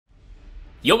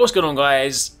Yo, what's going on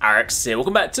guys? HyperX here.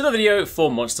 Welcome back to another video for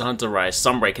Monster Hunter Rise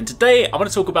Sunbreak, and today I'm going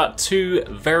to talk about two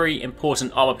very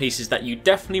important armor pieces that you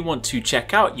definitely want to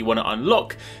check out, you want to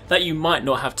unlock, that you might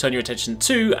not have turned your attention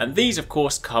to, and these of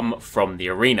course come from the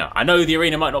arena. I know the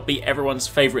arena might not be everyone's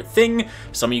favourite thing,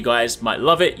 some of you guys might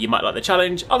love it, you might like the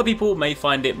challenge, other people may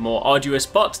find it more arduous,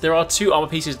 but there are two armor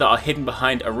pieces that are hidden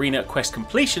behind arena quest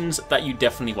completions that you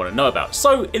definitely want to know about.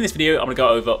 So in this video I'm going to go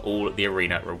over all the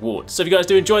arena rewards. So if you guys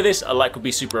do enjoy this, a like would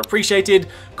be super appreciated.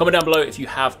 Comment down below if you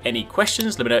have any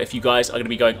questions. Let me know if you guys are going to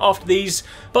be going after these.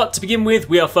 But to begin with,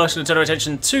 we are first going to turn our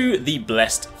attention to the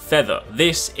Blessed Feather.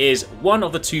 This is one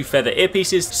of the two feather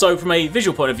earpieces, so from a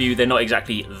visual point of view they're not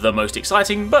exactly the most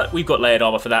exciting, but we've got layered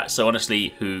armor for that, so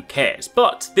honestly who cares.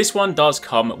 But this one does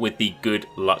come with the Good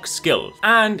Luck skill,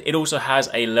 and it also has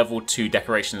a level 2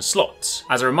 decoration slot.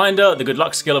 As a reminder, the Good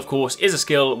Luck skill of course is a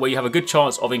skill where you have a good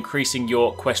chance of increasing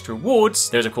your quest rewards.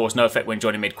 There's of course no effect when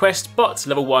joining mid-quest, but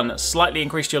level 1 slightly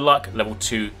increased your luck, level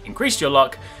 2 increased your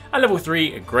luck, and level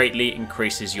 3 greatly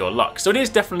increases your luck. So it is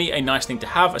definitely a nice thing to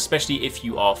have, especially if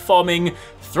you are farming,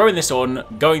 throwing this on,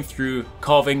 going through,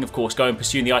 carving, of course, going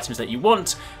pursuing the items that you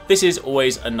want. This is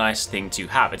always a nice thing to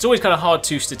have. It's always kind of hard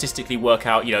to statistically work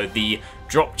out, you know, the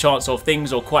drop chance of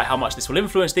things or quite how much this will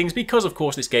influence things, because of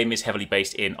course this game is heavily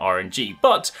based in RNG.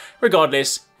 But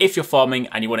regardless, if you're farming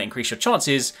and you want to increase your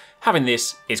chances, having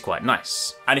this is quite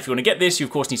nice. And if you want to get this, you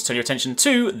of course need to turn your attention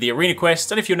to the arena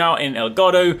quest, and if you're now in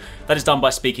Elgato, that is done by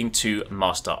speaking to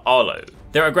Master Arlo.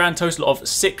 There are a grand total of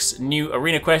 6 new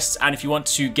arena quests, and if you want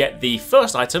to get the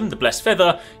first item, the Blessed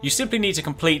Feather, you simply need to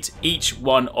complete each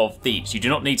one of these. You do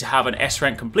not need to have an S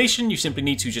rank completion, you simply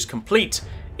need to just complete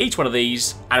each one of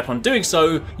these, and upon doing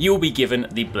so, you will be given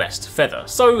the Blessed Feather.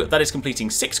 So that is completing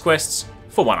 6 quests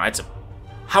for 1 item.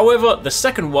 However, the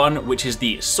second one, which is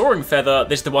the Soaring Feather,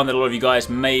 this is the one that a lot of you guys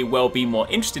may well be more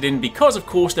interested in, because of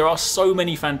course there are so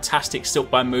many fantastic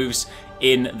Silkbind moves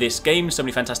in this game, so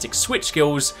many fantastic switch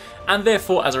skills, and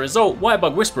therefore as a result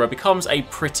Wirebug Whisperer becomes a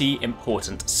pretty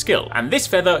important skill. And this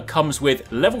feather comes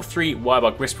with level 3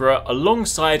 Wirebug Whisperer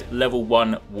alongside level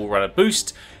 1 Wall Runner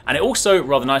boost, and it also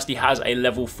rather nicely has a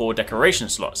level 4 decoration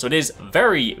slot, so it is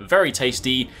very, very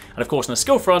tasty. And of course on the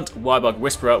skill front, Wirebug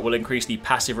Whisperer will increase the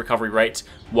passive recovery rate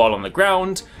while on the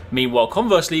ground, meanwhile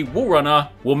conversely Wall Runner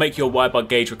will make your Wirebug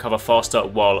gauge recover faster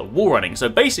while wall running. So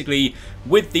basically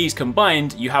with these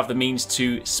combined you have the means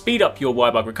to speed up your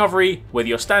Wirebug recovery whether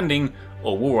you're standing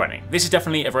or wall running. This is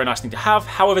definitely a very nice thing to have,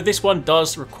 however this one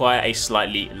does require a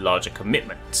slightly larger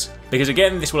commitment. Because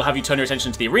again, this will have you turn your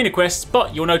attention to the arena quests,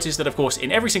 but you'll notice that of course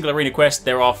in every single arena quest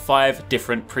there are 5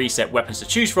 different preset weapons to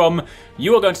choose from.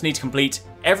 You are going to need to complete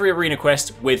every arena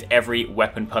quest with every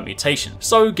weapon permutation.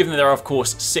 So given that there are of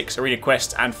course 6 arena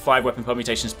quests and 5 weapon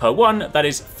permutations per one, that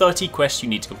is 30 quests you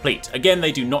need to complete. Again,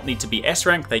 they do not need to be S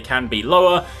rank, they can be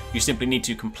lower, you simply need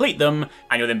to complete them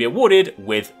and you'll then be awarded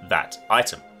with that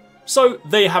item. So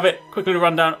there you have it, quick little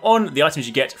rundown on the items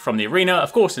you get from the arena.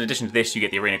 Of course, in addition to this, you get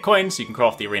the arena coins, so you can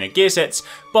craft the arena gear sets,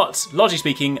 but largely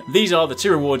speaking, these are the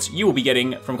 2 rewards you will be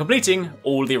getting from completing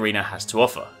all the arena has to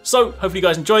offer. So hopefully you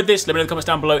guys enjoyed this. Let me know in the comments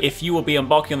down below if you will be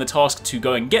embarking on the task to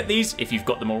go and get these, if you've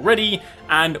got them already,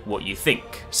 and what you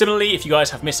think. Similarly, if you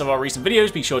guys have missed some of our recent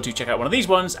videos, be sure to check out one of these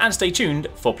ones and stay tuned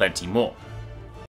for plenty more.